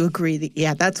all seem to agree that,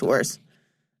 yeah, that's worse.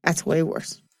 That's way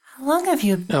worse. How long have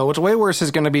you... No, what's way worse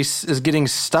is getting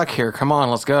stuck here. Come on,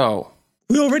 let's go.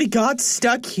 We already got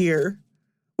stuck here.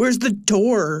 Where's the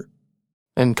door?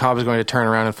 And Cobb is going to turn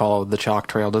around and follow the chalk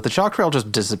trail. Did the chalk trail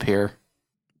just disappear?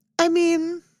 I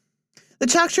mean, the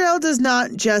chalk trail does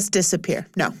not just disappear.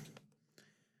 No.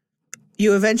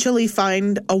 You eventually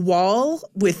find a wall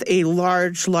with a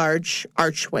large, large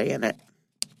archway in it.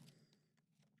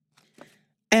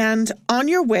 And on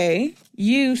your way,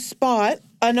 you spot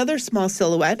another small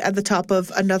silhouette at the top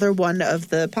of another one of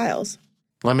the piles.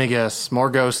 Let me guess. More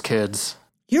ghost kids.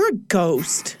 You're a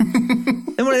ghost.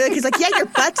 And one of the kids like, yeah, your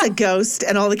butt's a ghost.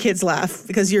 And all the kids laugh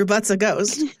because your butt's a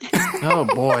ghost. Oh,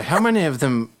 boy. How many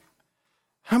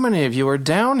of you are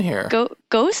down here?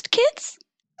 Ghost kids?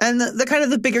 And the kind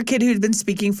of the bigger kid who'd been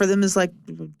speaking for them is like,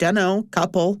 dunno,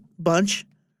 couple, bunch.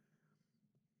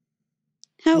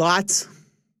 Lots.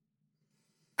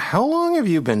 How long have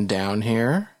you been down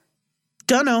here?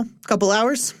 Dunno, couple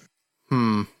hours.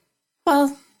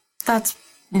 Well, that's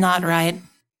not right.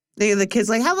 The kid's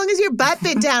like, how long has your butt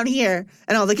been down here?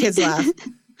 And all the kids laugh.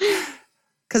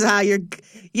 Because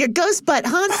your ghost butt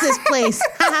haunts this place.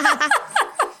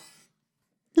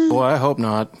 Boy, I hope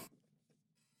not.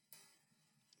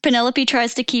 Penelope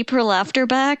tries to keep her laughter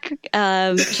back.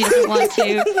 She doesn't want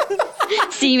to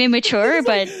seem immature,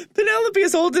 but Penelope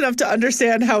is old enough to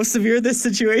understand how severe this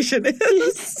situation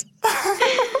is.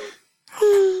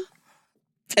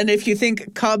 And if you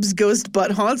think Cobb's ghost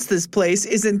butt haunts this place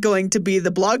isn't going to be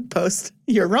the blog post,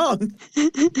 you're wrong.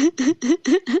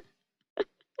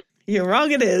 You're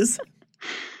wrong, it is.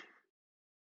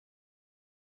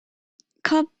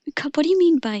 Cobb, what do you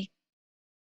mean by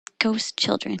ghost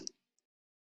children?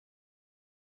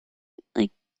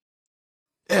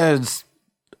 It's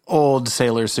old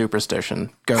sailor superstition.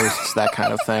 Ghosts, that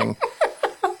kind of thing.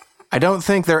 I don't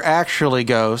think they're actually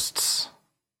ghosts.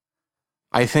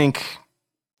 I think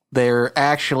they're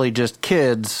actually just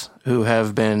kids who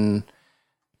have been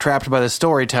trapped by the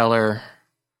storyteller,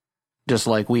 just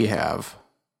like we have.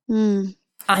 I'm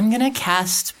going to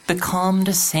cast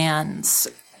Becalmed Sands,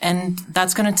 and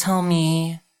that's going to tell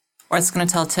me, or it's going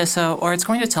to tell Tisso, or it's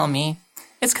going to tell me,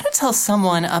 it's going to tell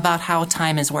someone about how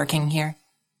time is working here.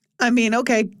 I mean,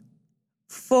 okay,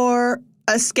 for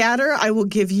a scatter, I will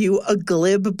give you a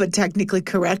glib but technically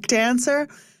correct answer.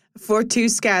 For 2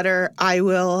 scatter, I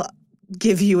will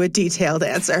give you a detailed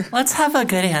answer. Let's have a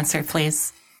good answer,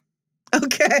 please.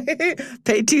 Okay,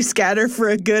 pay 2 scatter for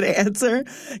a good answer.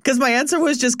 Because my answer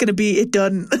was just going to be, it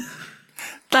doesn't.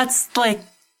 That's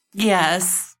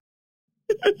yes.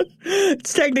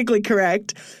 It's technically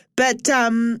correct. But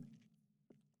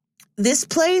this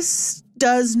place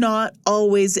does not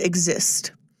always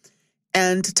exist.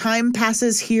 And time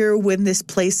passes here when this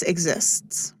place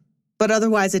exists. But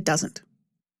otherwise it doesn't.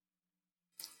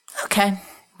 Okay.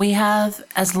 We have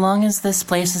as long as this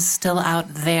place is still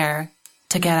out there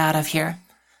to get out of here.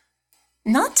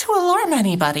 Not to alarm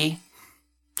anybody,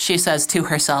 she says to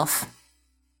herself.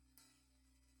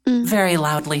 Very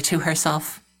loudly to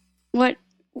herself. What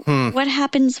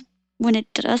happens when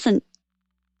it doesn't?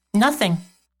 Nothing.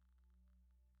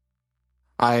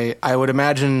 I would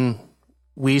imagine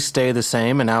we stay the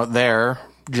same, and out there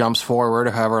jumps forward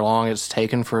however long it's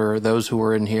taken for those who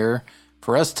are in here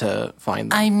for us to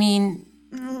find them. I mean,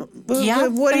 yeah.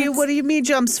 What do you mean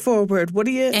jumps forward? What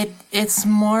do you? It's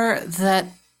more that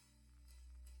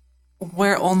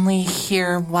we're only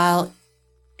here while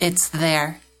it's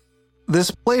there. This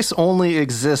place only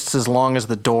exists as long as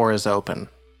the door is open.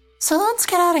 So let's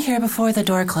get out of here before the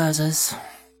door closes.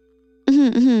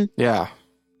 Yeah.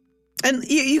 And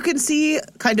you can see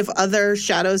kind of other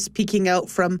shadows peeking out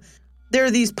from, there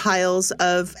are these piles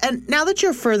of, and now that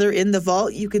you're further in the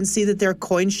vault, you can see that there are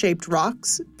coin-shaped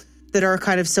rocks that are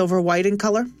kind of silver white in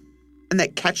color and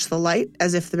that catch the light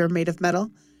as if they're made of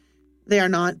metal. They are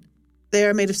not. They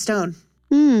are made of stone.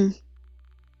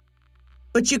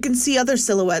 But you can see other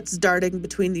silhouettes darting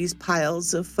between these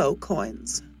piles of faux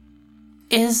coins.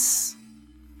 Is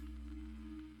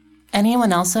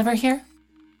anyone else ever here?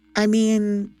 I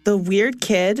mean, the weird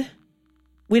kid.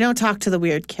 We don't talk to the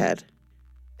weird kid.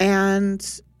 And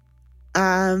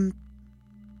the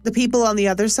people on the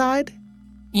other side.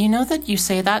 You know that you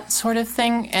say that sort of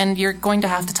thing, and you're going to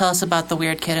have to tell us about the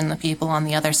weird kid and the people on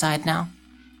the other side now.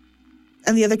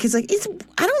 And the other kid's like,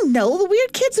 I don't know. The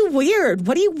weird kid's weird.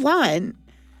 What do you want?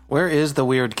 Where is the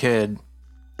weird kid?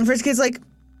 And first kid's like,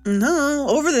 no,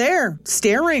 over there,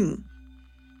 staring.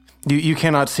 You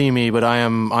cannot see me, but I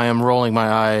am rolling my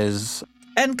eyes.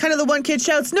 And kind of the one kid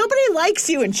shouts, nobody likes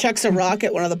you, and chucks a rock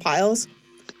at one of the piles.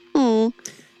 Oh.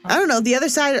 I don't know. The other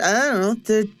side, I don't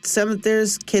know.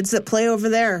 There's kids that play over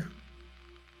there.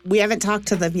 We haven't talked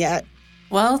to them yet.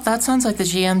 Well, that sounds like the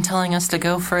GM telling us to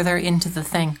go further into the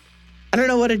thing. I don't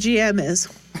know what a GM is.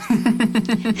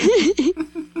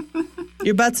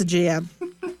 Your butt's a GM.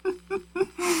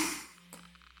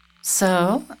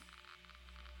 So,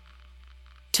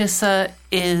 Tissa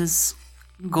is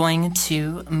going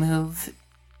to move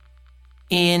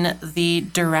in the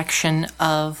direction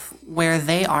of where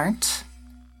they aren't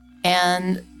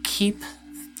and keep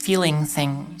feeling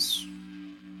things.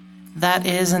 That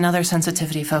is another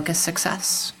sensitivity focus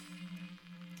success.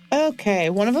 Okay,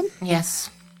 one of them?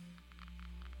 Yes.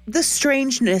 The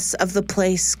strangeness of the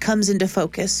place comes into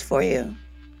focus for you,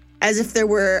 as if there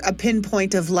were a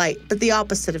pinpoint of light, but the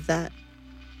opposite of that.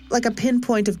 Like a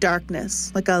pinpoint of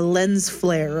darkness, like a lens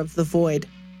flare of the void.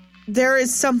 There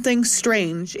is something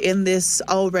strange in this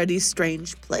already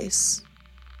strange place.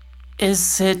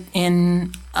 Is it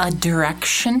in a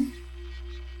direction?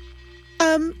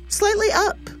 Slightly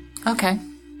up. Okay.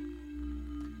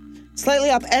 Slightly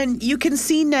up, and you can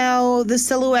see now the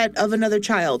silhouette of another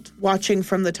child watching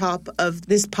from the top of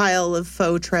this pile of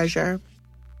faux treasure.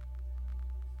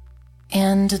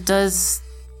 And does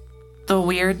the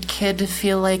weird kid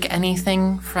feel like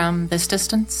anything from this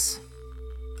distance?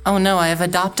 Oh no, I have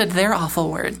adopted their awful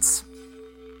words.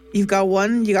 You got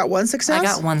one success? I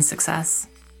got one success.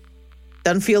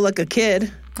 Doesn't feel like a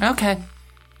kid. Okay.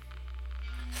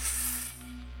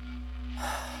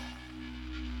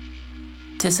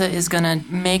 Tissa is gonna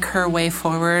make her way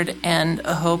forward and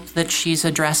hope that she's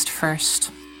addressed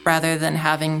first, rather than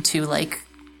having to,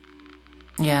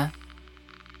 yeah.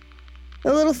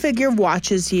 The little figure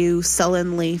watches you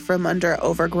sullenly from under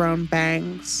overgrown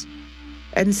bangs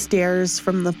and stares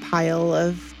from the pile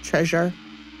of treasure.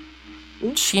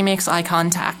 She makes eye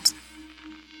contact.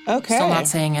 Okay. Still not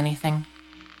saying anything.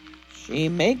 She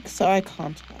makes eye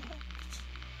contact.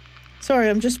 Sorry,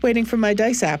 I'm just waiting for my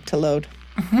dice app to load.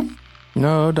 Mm-hmm.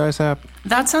 No, dice app.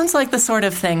 That sounds like the sort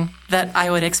of thing that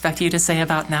I would expect you to say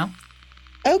about now.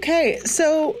 Okay,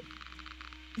 so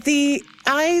the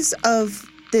eyes of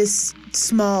this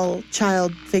small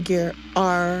child figure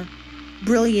are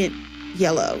brilliant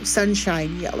yellow,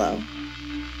 sunshine yellow.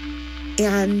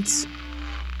 And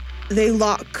they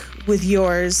lock with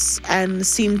yours and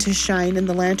seem to shine in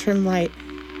the lantern light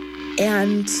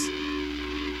and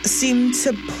seem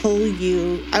to pull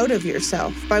you out of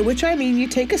yourself, by which I mean you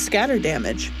take a scatter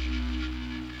damage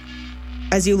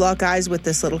as you lock eyes with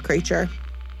this little creature.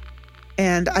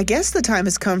 And I guess the time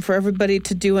has come for everybody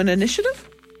to do an initiative.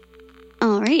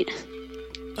 All right.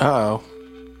 Uh-oh.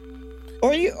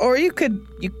 Or you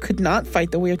could not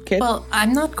fight the weird kid. Well,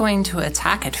 I'm not going to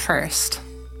attack it first.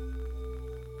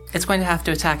 It's going to have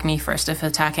to attack me first if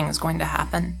attacking is going to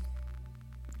happen.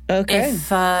 Okay.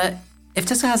 If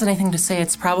Tissa has anything to say,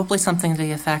 it's probably something to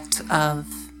the effect of,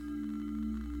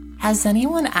 has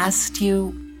anyone asked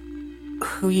you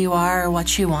who you are or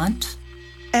what you want?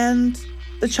 And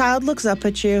the child looks up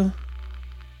at you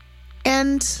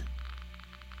and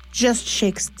just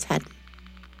shakes its head.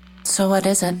 So what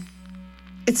is it?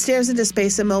 It stares into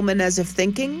space a moment as if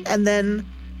thinking, and then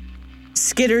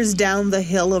skitters down the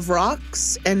hill of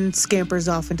rocks and scampers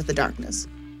off into the darkness.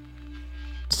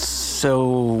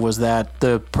 So was that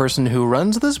the person who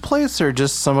runs this place or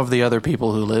just some of the other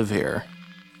people who live here?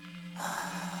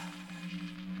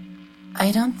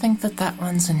 I don't think that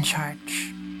one's in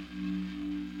charge.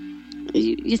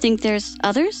 You think there's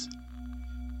others?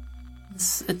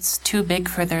 It's too big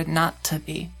for there not to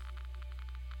be.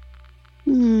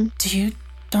 Hmm.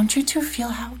 Don't you two feel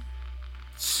how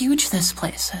huge this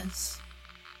place is?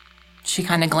 She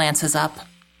kind of glances up.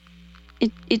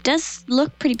 It does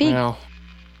look pretty big. Well,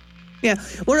 Yeah,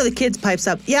 one of the kids pipes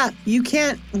up. Yeah, you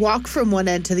can't walk from one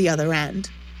end to the other end.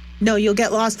 No, you'll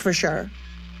get lost for sure.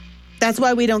 That's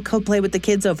why we don't co-play with the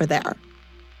kids over there.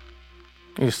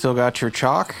 you still got your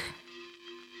chalk,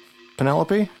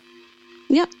 Penelope?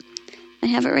 Yep. I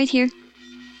have it right here.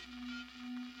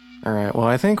 All right, well,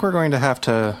 I think we're going to have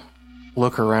to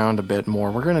look around a bit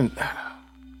more.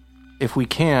 If we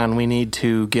can, we need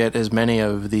to get as many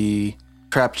of the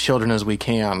trapped children as we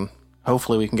can.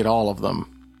 Hopefully we can get all of them.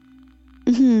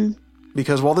 Mm-hmm.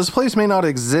 Because while this place may not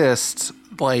exist,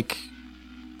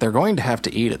 they're going to have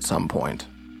to eat at some point.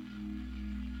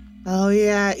 Oh,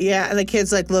 yeah. And the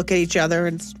kids, look at each other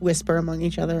and whisper among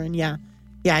each other, and yeah.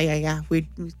 We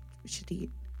should eat.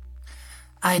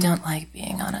 I don't like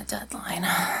being on a deadline.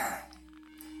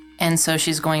 And so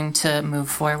she's going to move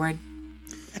forward.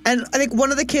 And I think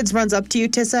one of the kids runs up to you,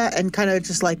 Tissa, and kind of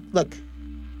just look,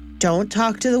 don't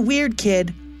talk to the weird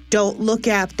kid. Don't look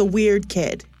at the weird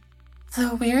kid.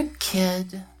 The weird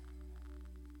kid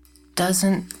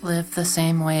doesn't live the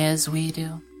same way as we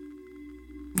do.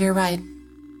 You're right.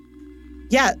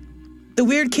 Yeah, the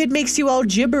weird kid makes you all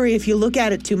gibbery if you look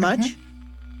at it too much. Mm-hmm.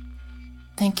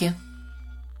 Thank you.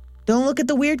 Don't look at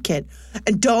the weird kid.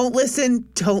 And don't listen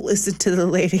to the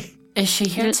lady. Is she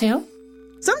here too?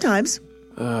 Sometimes.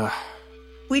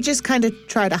 We just kind of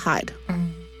try to hide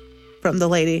from the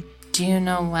lady. Do you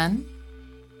know when?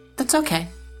 That's okay.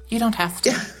 You don't have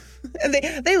to. And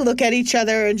they look at each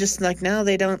other and just like, no,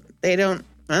 they don't. I don't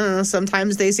know.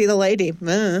 Sometimes they see the lady.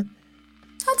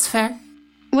 That's fair.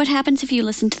 What happens if you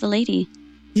listen to the lady?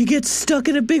 You get stuck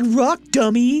in a big rock,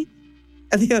 dummy.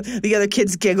 And the other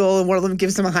kids giggle, and one of them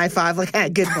gives them a high five, like,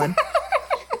 good one.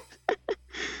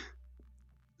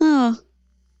 Oh.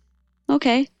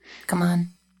 Okay. Come on.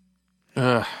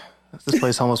 This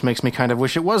place almost makes me kind of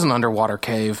wish it was an underwater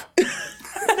cave.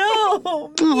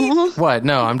 No. Aw. What?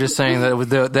 No, I'm just saying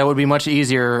that would be much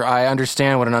easier. I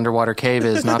understand what an underwater cave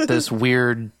is, not this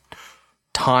weird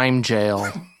time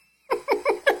jail.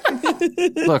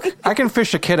 Look, I can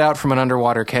fish a kid out from an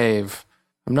underwater cave.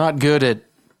 I'm not good at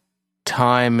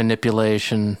time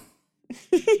manipulation.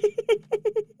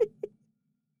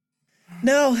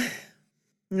 No,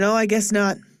 I guess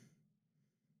not.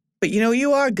 But you know what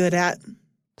you are good at?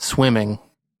 Swimming.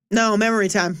 No, memory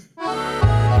time.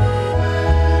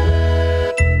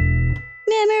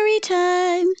 Memory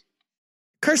time.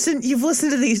 Kirsten, you've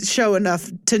listened to the show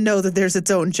enough to know that there's its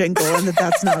own jingle and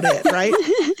that's not it, right?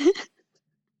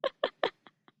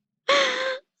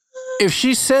 If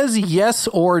she says yes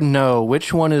or no,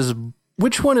 which one is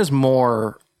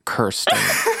more Kirsten?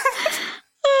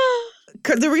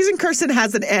 The reason Kirsten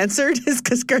hasn't answered is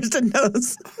because Kirsten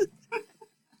knows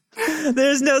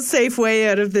there's no safe way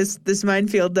out of this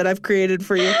minefield that I've created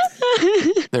for you.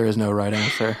 There is no right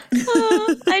answer.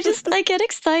 I get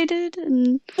excited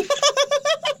and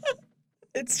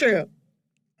It's true.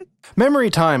 Memory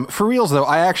time. For reals, though,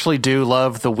 I actually do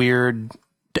love the weird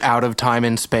out of time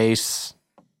and space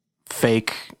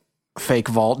fake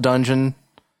vault dungeon.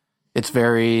 It's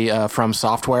very From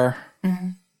Software. Mm-hmm.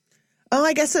 Oh,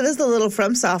 I guess it is a little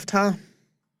FromSoft, huh?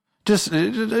 Just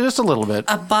a little bit.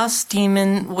 A boss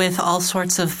demon with all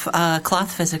sorts of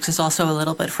cloth physics is also a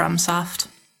little bit from soft.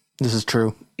 This is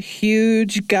true.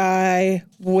 Huge guy,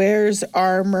 wears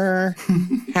armor,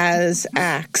 has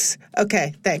axe.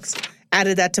 Okay, thanks.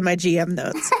 Added that to my GM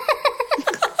notes.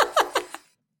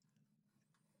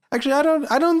 Actually,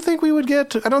 I don't think we would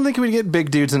get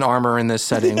big dudes in armor in this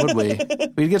setting, would we?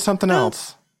 We'd get something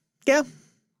else. Yeah.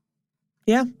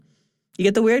 You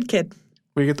get the weird kid.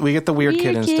 We get the weird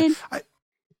kid instead.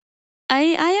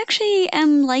 I actually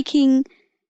am liking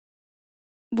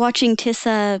watching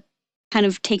Tissa kind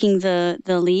of taking the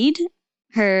lead.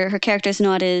 Her character's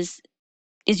not is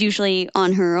usually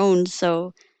on her own,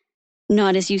 so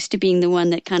not as used to being the one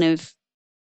that kind of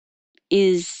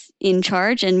is in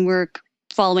charge, and we're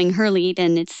following her lead,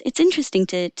 and it's interesting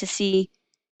to see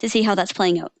how that's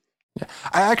playing out. Yeah.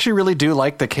 I actually really do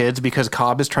like the kids because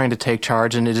Cobb is trying to take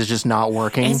charge and it is just not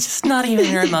working. It's just not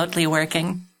even remotely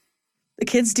working. The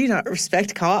kids do not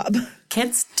respect Cobb.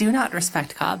 Kids do not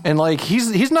respect Cobb. And like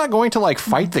he's not going to like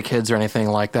fight the kids or anything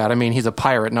like that. I mean, he's a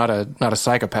pirate, not a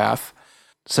psychopath.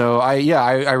 So I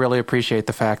really appreciate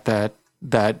the fact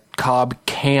that Cobb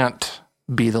can't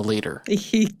be the leader.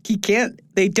 He can't.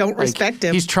 They don't respect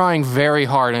him. He's trying very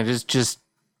hard and it's just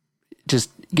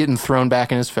getting thrown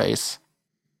back in his face.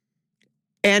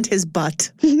 And his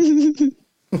butt.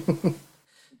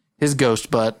 His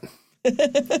ghost butt.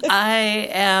 I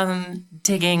am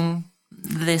digging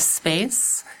this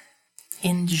space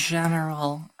in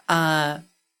general.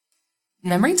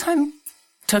 Memory time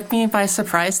took me by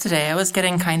surprise today. I was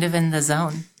getting kind of in the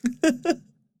zone.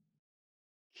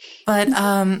 But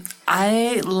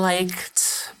I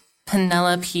liked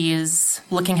Penelope's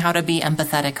looking how to be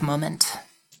empathetic moment.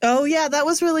 Oh yeah, that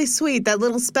was really sweet. That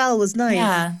little spell was nice.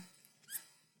 Yeah.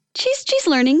 She's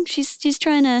learning. She's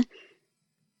trying to,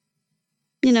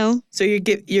 So you're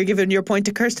giving your point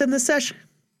to Kirsten this session?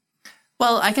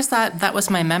 Well, I guess that was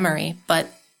my memory, but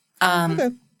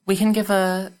Okay. We can give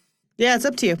a... Yeah, it's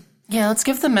up to you. Yeah, let's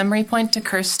give the memory point to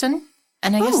Kirsten.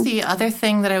 And I guess the other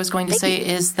thing that I was going to say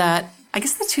is that I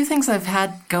guess the two things I've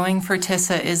had going for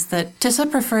Tissa is that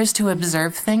Tissa prefers to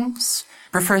observe things,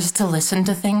 prefers to listen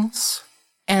to things,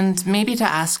 and maybe to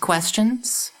ask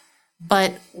questions.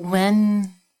 But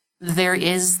when there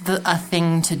is a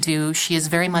thing to do, she is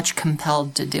very much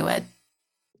compelled to do it.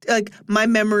 Like, my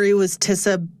memory was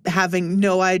Tissa having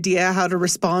no idea how to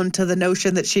respond to the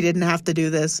notion that she didn't have to do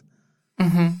this.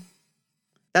 Mm-hmm.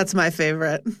 That's my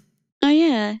favorite. Oh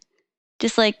yeah,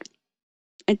 just like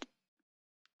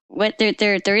what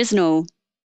there is no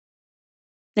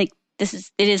like it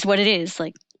is what it is.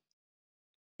 Like,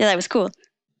 yeah, that was cool.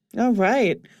 All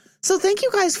right. So thank you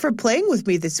guys for playing with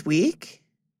me this week.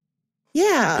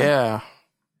 Yeah. Yeah.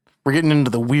 We're getting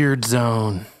into the weird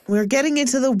zone. We're getting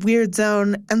into the weird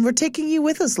zone, and we're taking you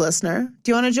with us, listener.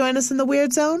 Do you want to join us in the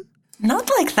weird zone? Not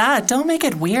like that. Don't make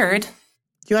it weird.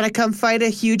 Do You want to come fight a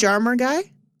huge armor guy?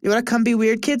 You want to come be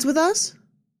weird kids with us?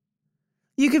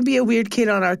 You can be a weird kid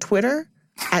on our Twitter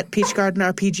at Peach Garden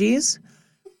RPGs.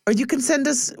 Or you can send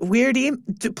us weird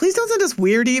please don't send us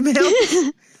weird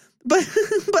emails.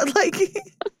 but like,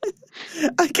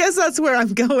 I guess that's where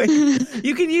I'm going.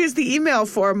 You can use the email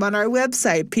form on our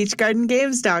website,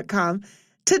 peachgardengames.com,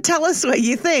 to tell us what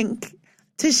you think,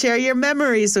 to share your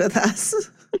memories with us.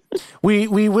 We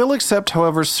will accept,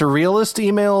 however, surrealist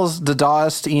emails,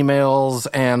 Dadaist emails,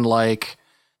 and like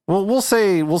we'll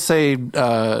say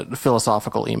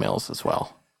philosophical emails as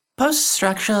well.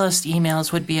 Post-structuralist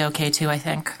emails would be okay too, I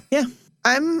think. Yeah.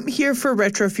 I'm here for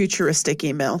retrofuturistic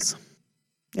emails.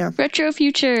 Yeah. Retro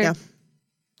future. Yeah.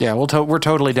 Yeah, we're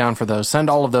totally down for those. Send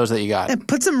all of those that you got. And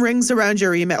put some rings around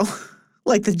your email,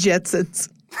 like the Jetsons.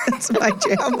 That's my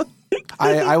jam.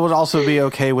 I would also be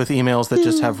okay with emails that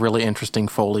just have really interesting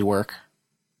Foley work.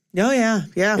 Oh, yeah.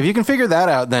 Yeah. If you can figure that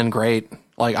out, then great.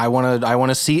 Like, I want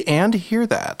to see and hear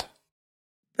that.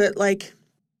 But, like,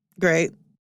 great.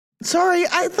 Sorry,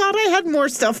 I thought I had more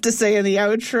stuff to say in the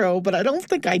outro, but I don't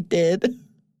think I did.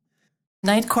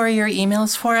 Nightcore your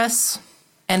emails for us,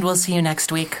 and we'll see you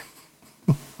next week.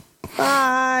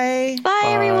 Bye. Bye,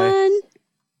 everyone.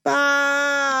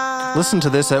 Bye. Listen to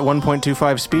this at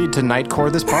 1.25 speed to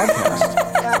Nightcore this podcast.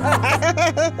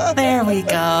 There we go.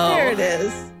 There it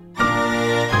is.